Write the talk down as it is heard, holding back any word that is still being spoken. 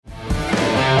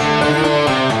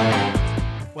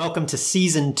Welcome to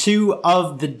Season 2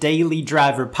 of the Daily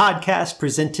Driver Podcast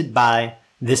presented by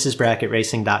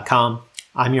thisisbracketracing.com.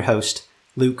 I'm your host,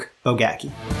 Luke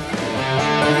Bogacki.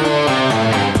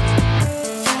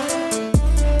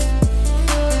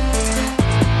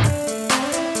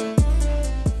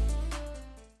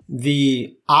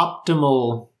 The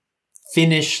optimal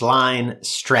finish line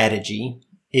strategy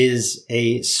is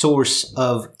a source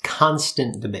of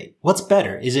constant debate. What's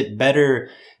better? Is it better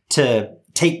to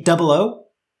take double O?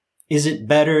 Is it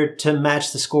better to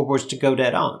match the scoreboards to go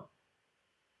dead on?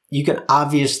 You can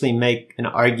obviously make an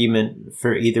argument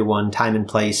for either one, time and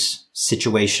place,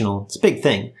 situational. It's a big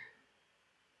thing.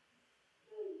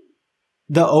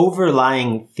 The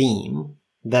overlying theme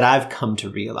that I've come to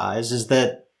realize is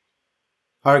that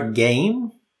our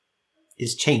game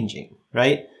is changing,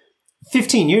 right?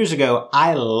 15 years ago,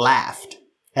 I laughed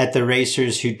at the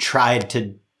racers who tried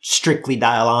to strictly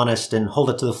dial honest and hold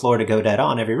it to the floor to go dead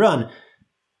on every run.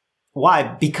 Why?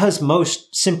 Because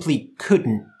most simply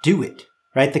couldn't do it,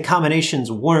 right? The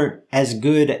combinations weren't as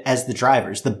good as the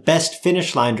drivers. The best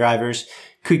finish line drivers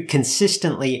could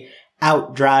consistently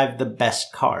outdrive the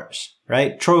best cars,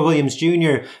 right? Troy Williams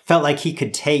Jr. felt like he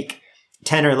could take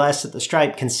 10 or less at the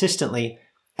stripe consistently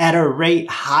at a rate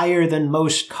higher than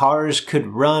most cars could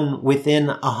run within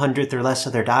 100th or less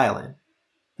of their dial-in. And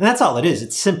that's all it is.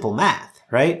 It's simple math,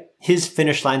 right? His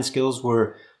finish line skills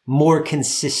were more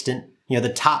consistent. You know,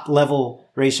 the top level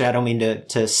racer, I don't mean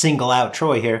to single out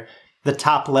Troy here. The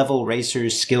top level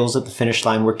racer's skills at the finish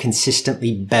line were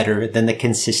consistently better than the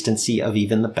consistency of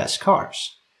even the best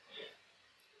cars.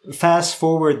 Fast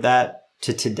forward that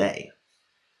to today.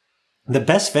 The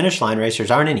best finish line racers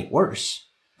aren't any worse.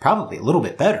 Probably a little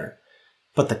bit better.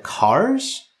 But the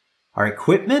cars, our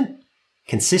equipment,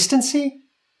 consistency,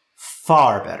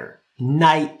 far better.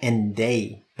 Night and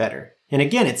day better. And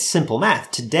again, it's simple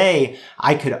math. Today,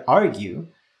 I could argue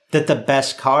that the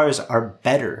best cars are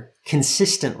better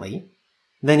consistently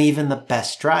than even the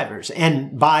best drivers.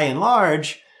 And by and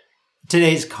large,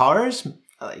 today's cars,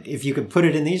 if you could put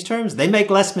it in these terms, they make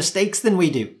less mistakes than we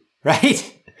do,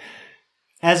 right?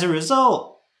 As a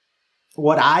result,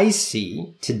 what I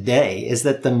see today is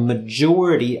that the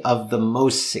majority of the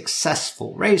most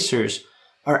successful racers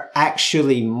are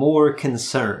actually more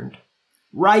concerned,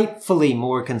 rightfully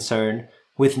more concerned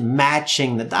with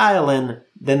matching the dial-in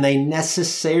than they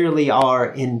necessarily are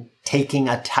in taking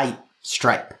a tight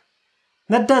stripe.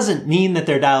 That doesn't mean that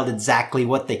they're dialed exactly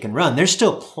what they can run. There's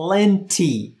still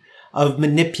plenty of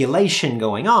manipulation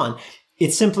going on.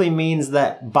 It simply means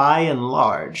that by and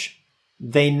large,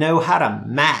 they know how to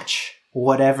match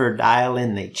whatever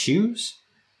dial-in they choose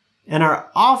and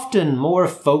are often more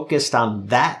focused on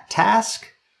that task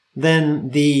than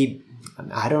the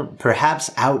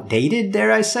perhaps outdated,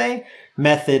 dare I say,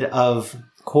 method of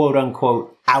quote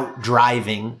unquote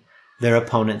outdriving their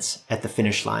opponents at the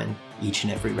finish line each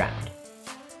and every round.